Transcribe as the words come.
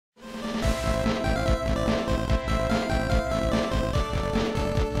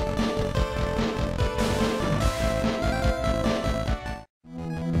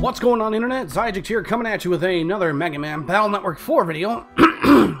What's going on, internet? Xiagax here, coming at you with another Mega Man Battle Network 4 video.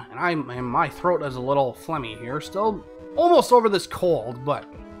 And my throat is a little phlegmy here. Still almost over this cold, but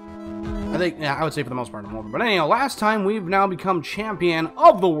I think, yeah, I would say for the most part I'm over. But anyhow, last time we've now become champion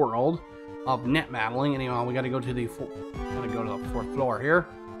of the world of net battling. Anyhow, we got to go to the fourth floor here.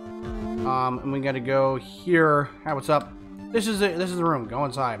 And we got to go here. Hi, what's up? This is the room. Go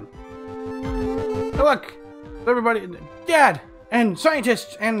inside. Hey, look, everybody, Dad. And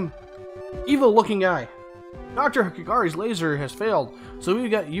scientists and evil-looking guy. Dr. Hikigari's laser has failed, so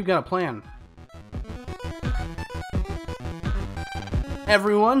you've got a plan.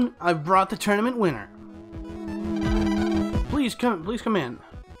 Everyone, I've brought the tournament winner. Please come in.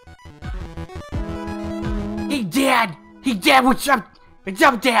 Hey, Dad! Hey, Dad, what's up? What's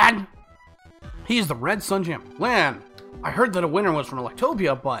up, Dad? He is the Red Sun Champ. Lan, I heard that a winner was from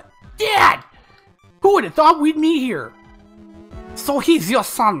Electopia, but... Dad! Who would have thought we'd meet here? So he's your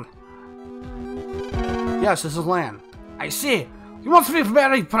son? Yes, this is Lan. I see. You must be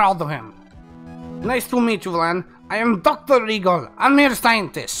very proud of him. Nice to meet you, Lan. I am Dr. Eagle. I'm your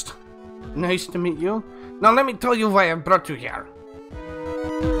scientist. Nice to meet you. Now let me tell you why I brought you here.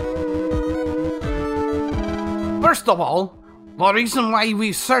 First of all, the reason why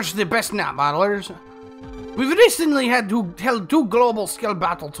we searched the best net battlers. We've recently held two global skill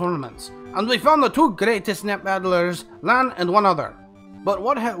battle tournaments. And we found the two greatest net battlers, Lan and one other. But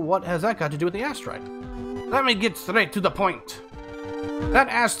what has that got to do with the asteroid? Let me get straight to the point. That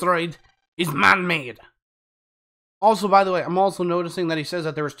asteroid is man-made. Also, by the way, I'm also noticing that he says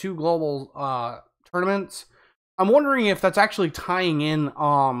that there was two global tournaments. I'm wondering if that's actually tying in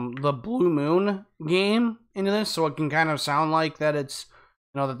the Blue Moon game into this, so it can kind of sound like that it's,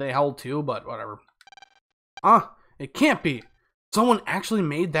 you know, that they held two, but whatever. It can't be. Someone actually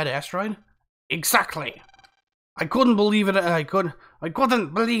made that asteroid? Exactly. I couldn't believe it. I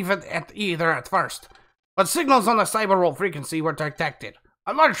couldn't believe it either at first. But signals on the cyber frequency were detected.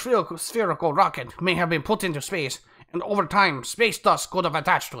 A large spherical rocket may have been put into space, and over time, space dust could have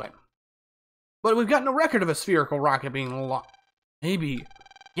attached to it. But we've got no record of a spherical rocket being launched. Maybe.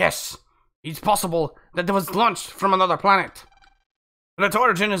 Yes. It's possible that it was launched from another planet. But its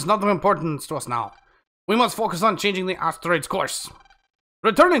origin is not of importance to us now. We must focus on changing the asteroid's course.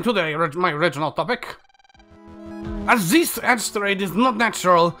 Returning to my original topic. As this asteroid is not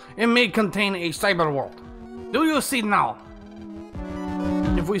natural, it may contain a cyber world. Do you see now?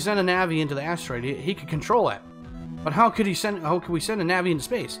 If we send a Navi into the asteroid, he could control it. But how could we send a Navi into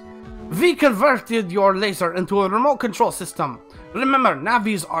space? We converted your laser into a remote control system. Remember,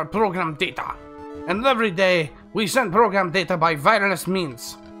 Navis are program data. And every day, we send program data by wireless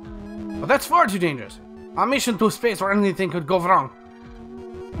means. But that's far too dangerous. A mission to space where anything could go wrong.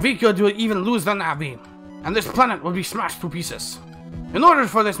 We could even lose the Navi, and this planet would be smashed to pieces. In order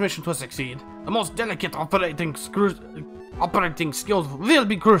for this mission to succeed, the most delicate operating skills will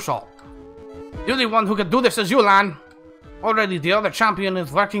be crucial. The only one who can do this is you, Lan. Already, the other champion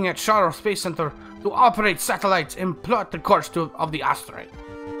is working at Sharo Space Center to operate satellites and plot the course of the asteroid.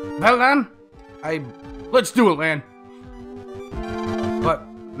 Well, Lan, let's do it, Lan. But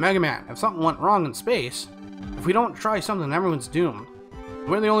Mega Man, if something went wrong in space, if we don't try something, everyone's doomed.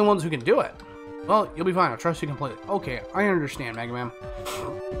 We're the only ones who can do it. Well, you'll be fine. I trust you completely. Okay, I understand, Mega Man.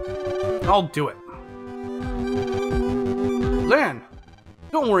 I'll do it. Lan,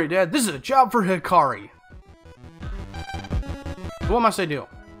 don't worry, Dad. This is a job for Hikari. What must I do?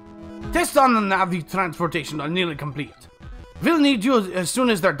 Tests on the Navi transportation are nearly complete. We'll need you as soon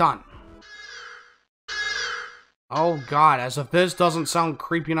as they're done. Oh God, as if this doesn't sound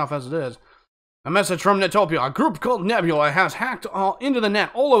creepy enough as it is. A message from Netopia. A group called Nebula has hacked into the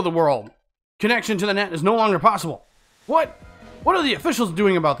net all over the world. Connection to the net is no longer possible. What? What are the officials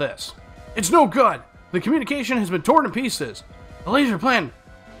doing about this? It's no good. The communication has been torn to pieces. The laser plan.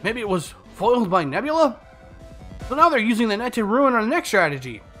 Maybe it was foiled by Nebula? So now they're using the net to ruin our next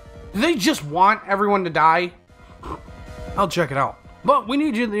strategy. Do they just want everyone to die? I'll check it out. But we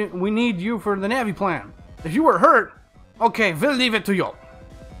need you for the Navi plan. If you were hurt, okay, we'll leave it to you.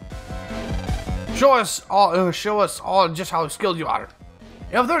 Show us all just how skilled you are.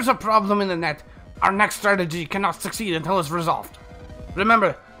 If there's a problem in the net, our next strategy cannot succeed until it's resolved.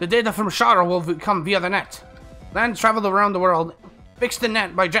 Remember, the data from Shara will come via the net. Then travel around the world, fix the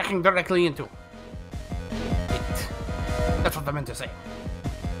net by jacking directly into it. That's what I meant to say.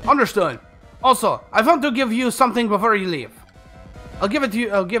 Understood. Also, I want to give you something before you leave. I'll give it to you.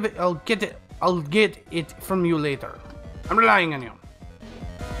 I'll get it from you later. I'm relying on you.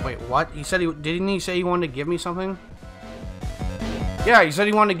 Wait, what? He said didn't he say he wanted to give me something? Yeah, he said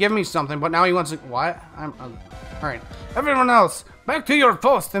he wanted to give me something, but now he wants to... What? Alright. Everyone else, back to your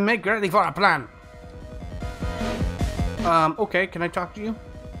post and make ready for a plan. Okay, can I talk to you?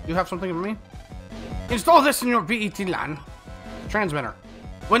 You have something for me? Install this in your VET LAN transmitter.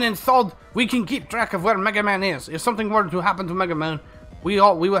 When installed, we can keep track of where Megaman is. If something were to happen to Megaman, we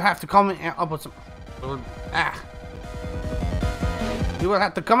will have to come up with some... We will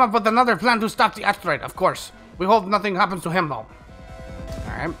have to come up with another plan to stop the asteroid, of course. We hope nothing happens to him, though.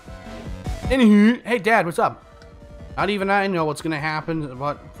 Alright. Anywho, hey Dad, what's up? Not even I know what's gonna happen,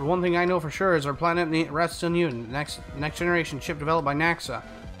 but for one thing I know for sure is our planet rests on you. Next generation chip developed by NASA.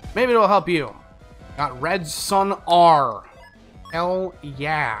 Maybe it'll help you. Got Red Sun R. Hell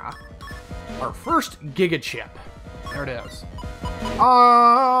yeah. Our first Giga chip. There it is.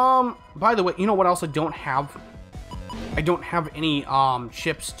 By the way, you know what else I don't have? I don't have any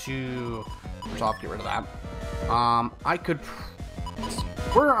chips to... First off, get rid of that. I could... Let's see.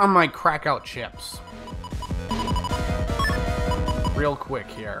 Where are my crack out chips? Real quick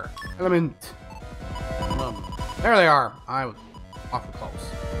here. Element. There they are. I was awfully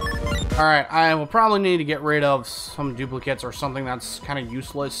close. Alright, I will probably need to get rid of some duplicates or something that's kind of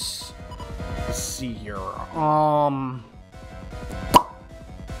useless. Let's see here. Because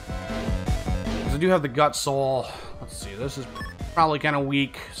I do have the gut soul. Let's see, this is probably kind of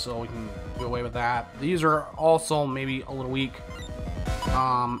weak, so we can do away with that. These are also maybe a little weak.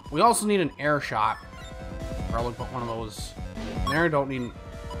 We also need an air shot. Probably put one of those there. Don't need...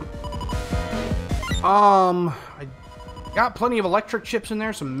 I got plenty of electric chips in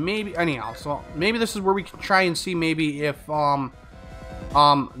there, so maybe... Anyhow, so maybe this is where we can try and see maybe if,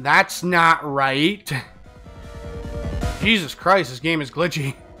 that's not right. Jesus Christ, this game is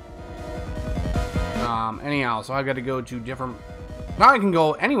glitchy. Anyhow, so I've got to go to different... Now I can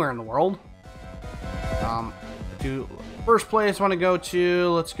go anywhere in the world. To first place I want to go to...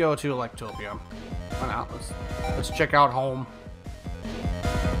 Let's go to Electopia. Why not? Let's check out home.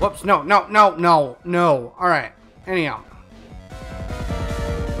 Whoops, no. Alright, anyhow.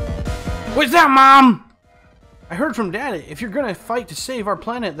 What's that, Mom? I heard from Daddy. If you're gonna fight to save our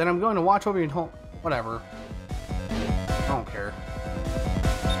planet, then I'm going to watch over your home. Whatever. I don't care.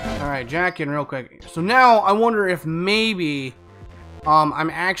 Alright, jack in real quick. So now, I wonder if maybe... I'm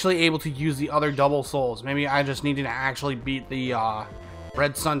actually able to use the other double souls. Maybe I just needed to actually beat the,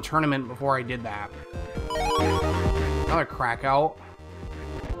 Red Sun tournament before I did that. Another crack out.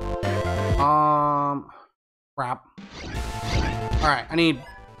 Crap. Alright, I need...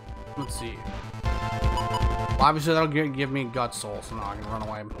 Let's see. Well, obviously that'll give me gut soul, so now I can run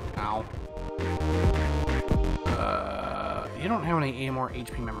away now. You don't have any more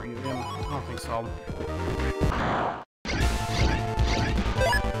HP memory, do you? I don't think so.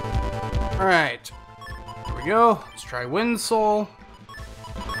 Alright. Here we go. Let's try Wind Soul.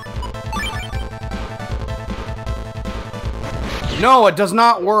 No, it does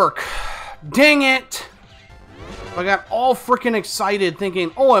not work. Dang it! I got all freaking excited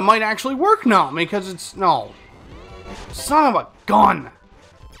thinking, oh, it might actually work now, because it's... No. Son of a gun!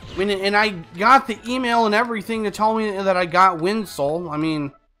 I mean, and I got the email and everything to tell me that I got Wind Soul. I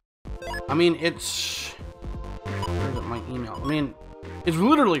mean, it's... Where's my email? I mean, it's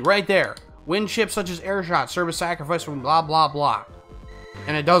literally right there. Wind chips such as air shot, service sacrifice from blah blah blah.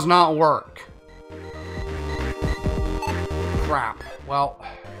 And it does not work. Crap. Well,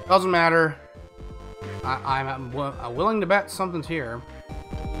 doesn't matter. I'm willing to bet something's here.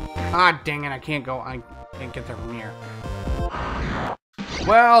 Ah, dang it, I can't go. I can't get there from here.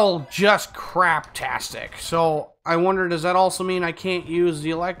 Well, just craptastic. So, I wonder, does that also mean I can't use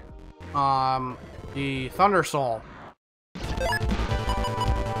the Thunder Soul?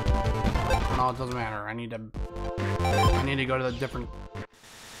 No, it doesn't matter. I need to go to the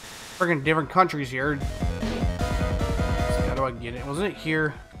friggin' different countries here. So how do I get it? Wasn't it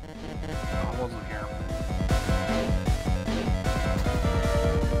here? No, it wasn't here.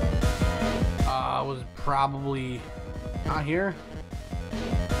 It was probably not here.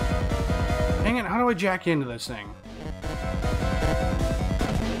 Dang it, how do I jack into this thing?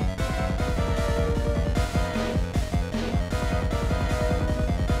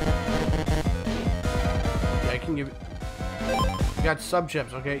 Yeah, I can give it... You got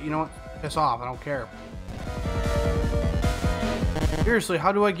sub-chips, okay? You know what? Piss off, I don't care. Seriously,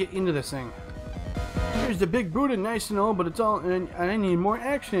 how do I get into this thing? Here's the big Buddha, nice and all, but it's all... And I need more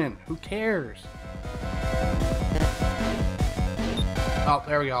action. Who cares? Oh,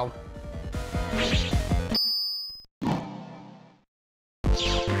 there we go.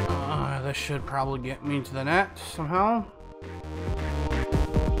 This should probably get me to the net somehow.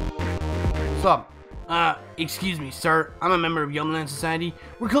 What's up? Excuse me, sir. I'm a member of Yumland Society.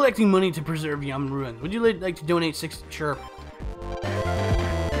 We're collecting money to preserve Yum ruins. Would you like to donate 6? Sure.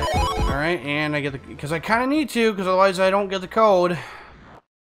 Alright, and I get the... Because I kind of need to, because otherwise I don't get the code.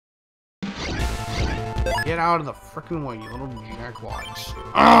 Get out of the frickin' way, you little jackwads.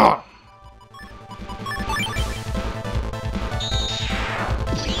 Ugh!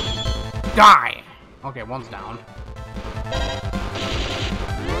 Die! Okay, one's down.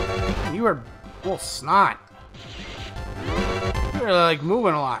 You are a little snot. You're like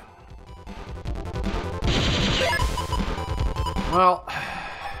moving a lot. Well,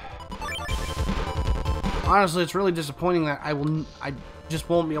 honestly, it's really disappointing that I just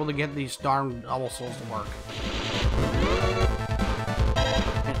won't be able to get these darn double souls to work.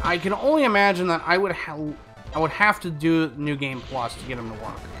 And I can only imagine that I would have to do New Game Plus to get them to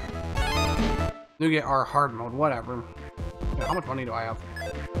work. New Game or hard mode, whatever. Yeah, how much money do I have?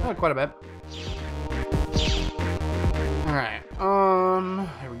 Quite a bit. Alright,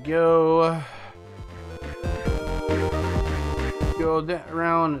 there we go. Go that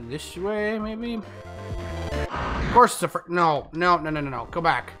around this way, maybe? Of course it's a no, go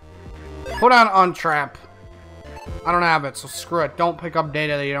back. Put on trap. I don't have it, so screw it. Don't pick up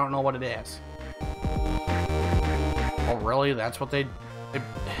data that you don't know what it is. Oh, really? That's what they...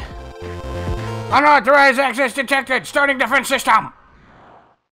 Unauthorized access detected! Starting defense system!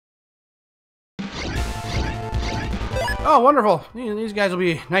 Oh, wonderful. These guys will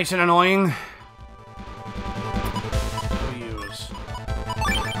be nice and annoying.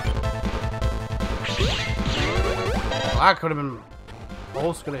 That could have been...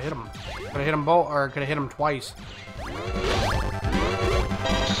 Both could have hit him. Could have hit him both, or could have hit him twice.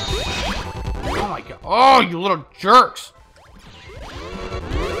 Oh my god. Oh, you little jerks!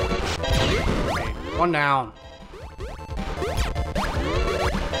 Okay, one down.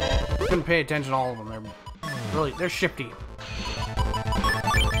 Couldn't pay attention to all of them. They're shifty.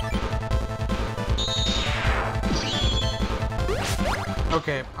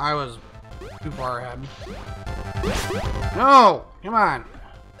 Okay, I was too far ahead. No! Come on!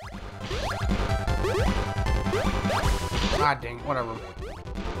 God dang it, whatever.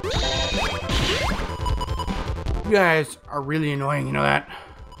 You guys are really annoying, you know that?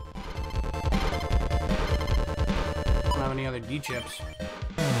 I don't have any other D-chips.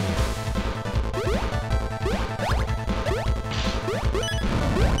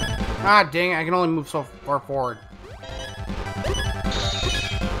 Ah, dang it, I can only move so far forward.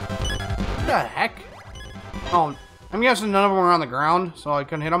 What the heck? Oh, I'm guessing none of them were on the ground, so I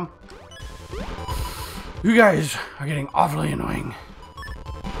couldn't hit them. You guys are getting awfully annoying.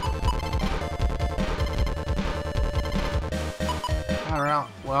 Alright,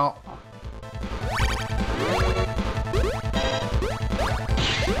 well.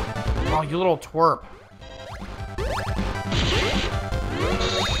 Oh, you little twerp.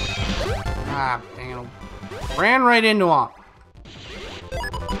 Ah, dang it. Ran right into him.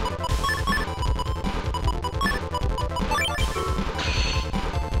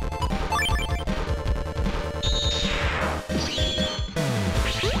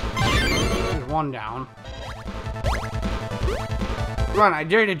 One down. Run, I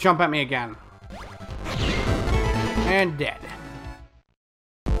dare you to jump at me again. And dead.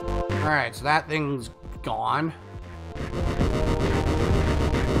 Alright, so that thing's gone.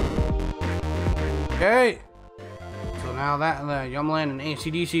 Okay. So now that the Yumland and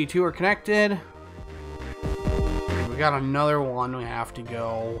AC/DC 2 are connected. We got another one we have to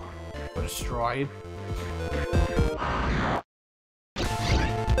go destroy.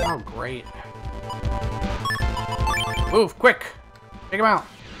 Oh, great. Move, quick! Take him out.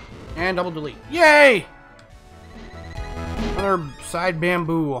 And double delete. Yay! Another side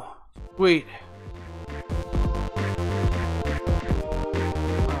bamboo. Sweet.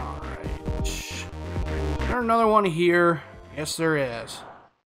 Alright. Is there another one here? Yes, there is.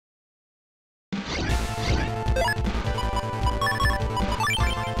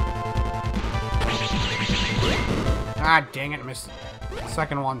 Ah, dang it, missed the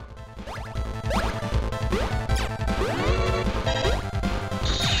second one.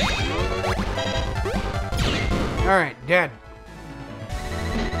 Alright, dead.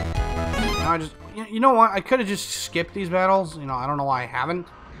 Now I just... You know what? I could have just skipped these battles. You know, I don't know why I haven't.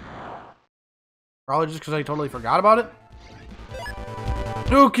 Probably just because I totally forgot about it.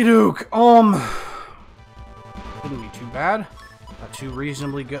 Okie doke. Wouldn't be too bad. Got two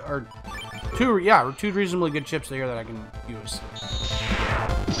reasonably good... Or... two reasonably good chips there that I can use.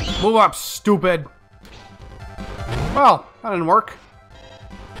 Move up, stupid. Well, that didn't work.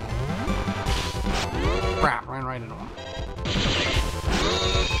 Crap, ran right into him.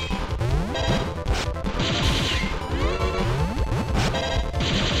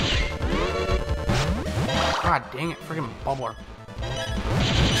 God dang it, freaking bubbler.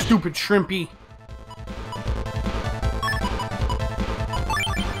 Stupid shrimpy.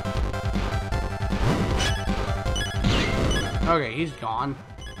 Okay, he's gone.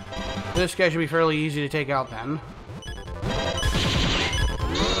 This guy should be fairly easy to take out then.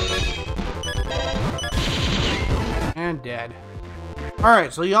 And dead.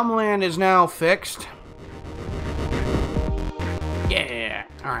 Alright, so Yumland is now fixed. Yeah,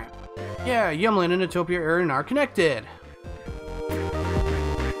 alright. Yeah, Yumland and Utopia Aaron are connected.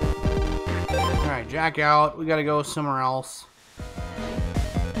 Alright, jack out. We gotta go somewhere else.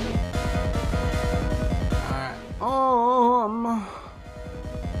 Alright,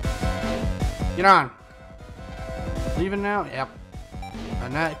 get on. Leaving now? Yep.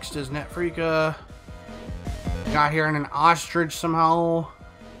 Next is Netfreaka. Got here in an ostrich somehow.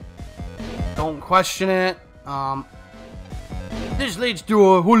 Don't question it. This leads to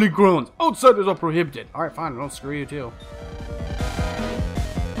a holy grounds. Outsiders are prohibited. Alright, fine. Don't screw you too.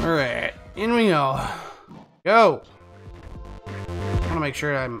 Alright. In we go. Go! I want to make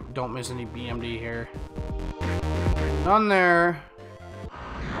sure I don't miss any BMD here. Done there.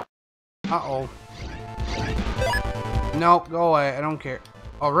 Uh-oh. Nope, go away. I don't care.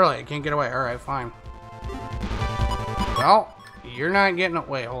 Oh, really? I can't get away. Alright, fine. Well, you're not getting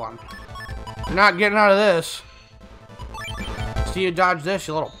away. Hold on. You're not getting out of this. See you dodge this,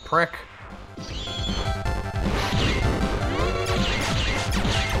 you little prick.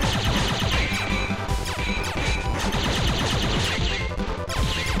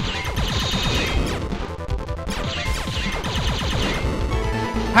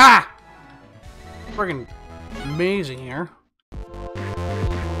 Ha! Friggin' amazing here.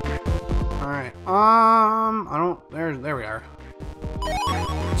 Alright, I don't, there we are.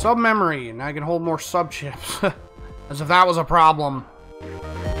 Sub memory, and I can hold more sub chips. As if that was a problem.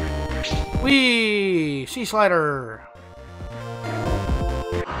 Whee! Sea slider!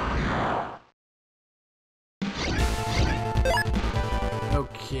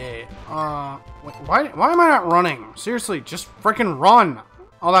 Okay, wait, why am I not running? Seriously, just frickin' run!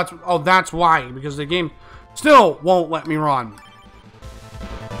 Oh, that's why, because the game still won't let me run.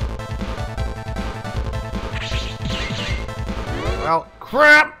 Well,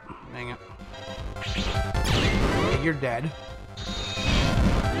 crap! Dang it. Okay, you're dead.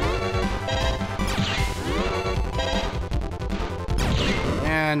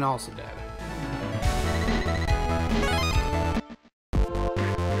 And also dead.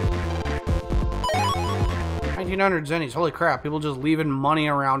 $1,900 zennies. Holy crap, people just leaving money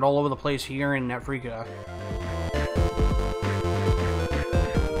around all over the place here in Netfreaka.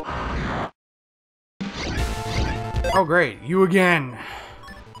 Oh great, you again.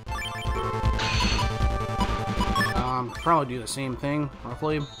 Probably do the same thing,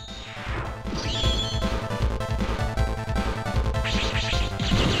 roughly.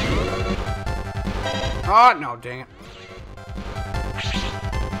 Oh, no, dang it.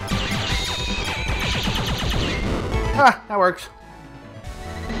 Ah, that works.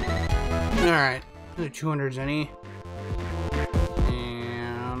 Alright, 200 zenny.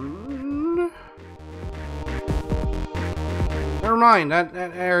 And... never mind, that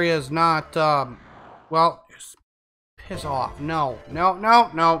area is not, well, just piss off. No.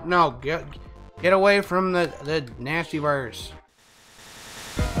 Get away from the nasty virus.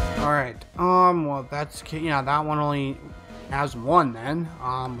 Alright, well, that's, yeah, that one only has one then.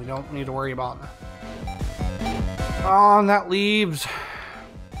 We don't need to worry about that. And that leaves,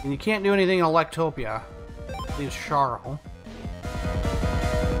 and you can't do anything in Electopia. Leaves Charl.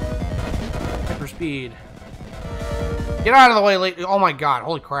 Hyper speed. Get out of the way, late. Oh my god,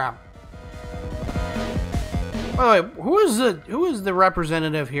 holy crap. By the way, who is the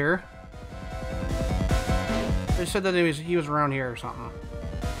representative here? They said that he was around here or something.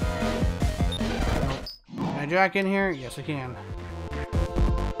 Can I jack in here? Yes, I can.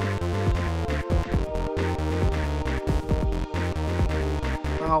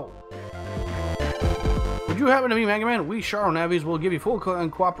 Oh. Would you happen to be Megaman? We Charl Navies will give you full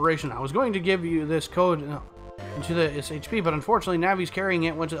cooperation. I was going to give you this code into the SHP, but unfortunately Navi's carrying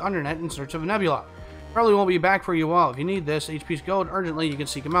it went to the Undernet in search of a Nebula. Probably won't be back for you all. If you need this HP's code urgently, you can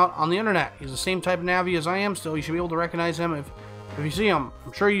seek him out on the internet. He's the same type of Navi as I am, still you should be able to recognize him if you see him.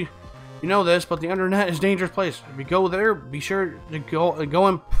 I'm sure you know this, but the internet is a dangerous place. If you go there, be sure to go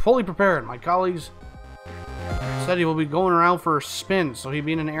in fully prepared. My colleagues said he will be going around for a spin, so he'd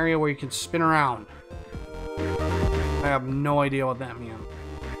be in an area where you can spin around. I have no idea what that means.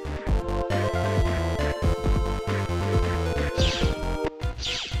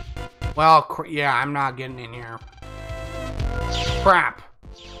 Well, yeah, I'm not getting in here. Crap.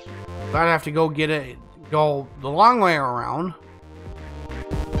 I'd have to go get go the long way around.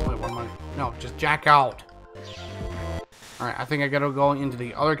 Wait, what am I? No, just jack out. Alright, I think I gotta go into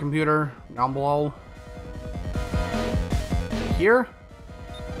the other computer down below. Here?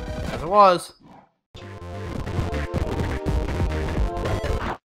 As it was.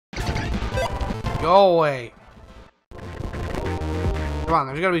 Go away. Come on,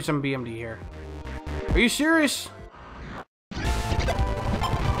 there's gotta be some BMD here. Are you serious?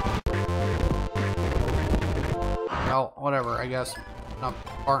 Well, whatever, I guess. Not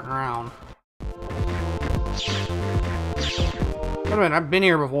farting around. Wait a minute, I've been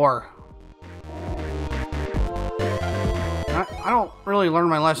here before. I don't really learn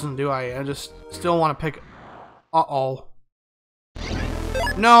my lesson, do I? I just still want to pick... Uh-oh.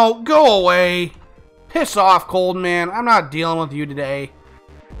 No, go away! Piss off, cold man. I'm not dealing with you today.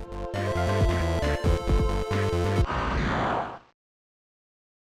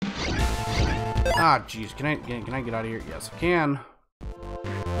 Ah, jeez. Can I get out of here? Yes, I can.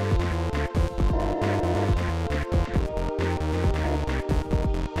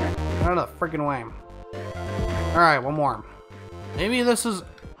 Get out of the freaking way. Alright, one more. Maybe this is...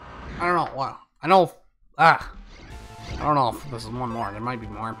 I don't know. What? I know... I don't know if this is one more. There might be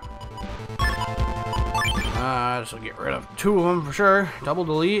more. This will get rid of 2 of them for sure. Double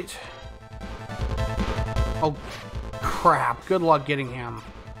delete. Oh, crap. Good luck getting him.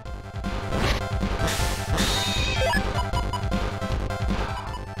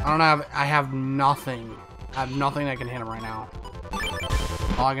 I have nothing. I have nothing that can hit him right now.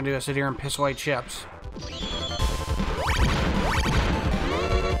 All I can do is sit here and piss away chips.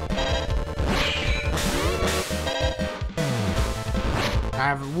 I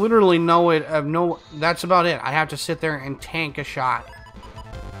have literally that's about it. I have to sit there and tank a shot.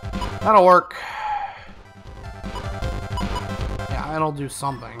 That'll work. Yeah, that'll do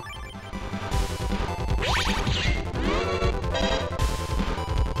something.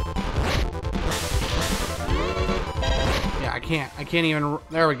 Yeah, I can't even,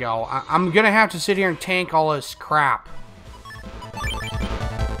 there we go. I'm gonna have to sit here and tank all this crap.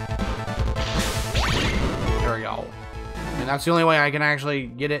 There we go. And that's the only way I can actually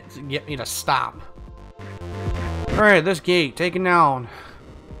get me to stop. Alright, this gate taken down.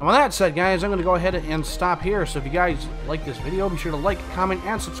 And with that said, guys, I'm going to go ahead and stop here. So if you guys like this video, be sure to like, comment,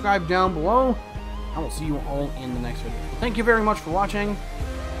 and subscribe down below. I will see you all in the next video. Thank you very much for watching.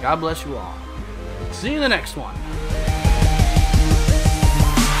 God bless you all. See you in the next one.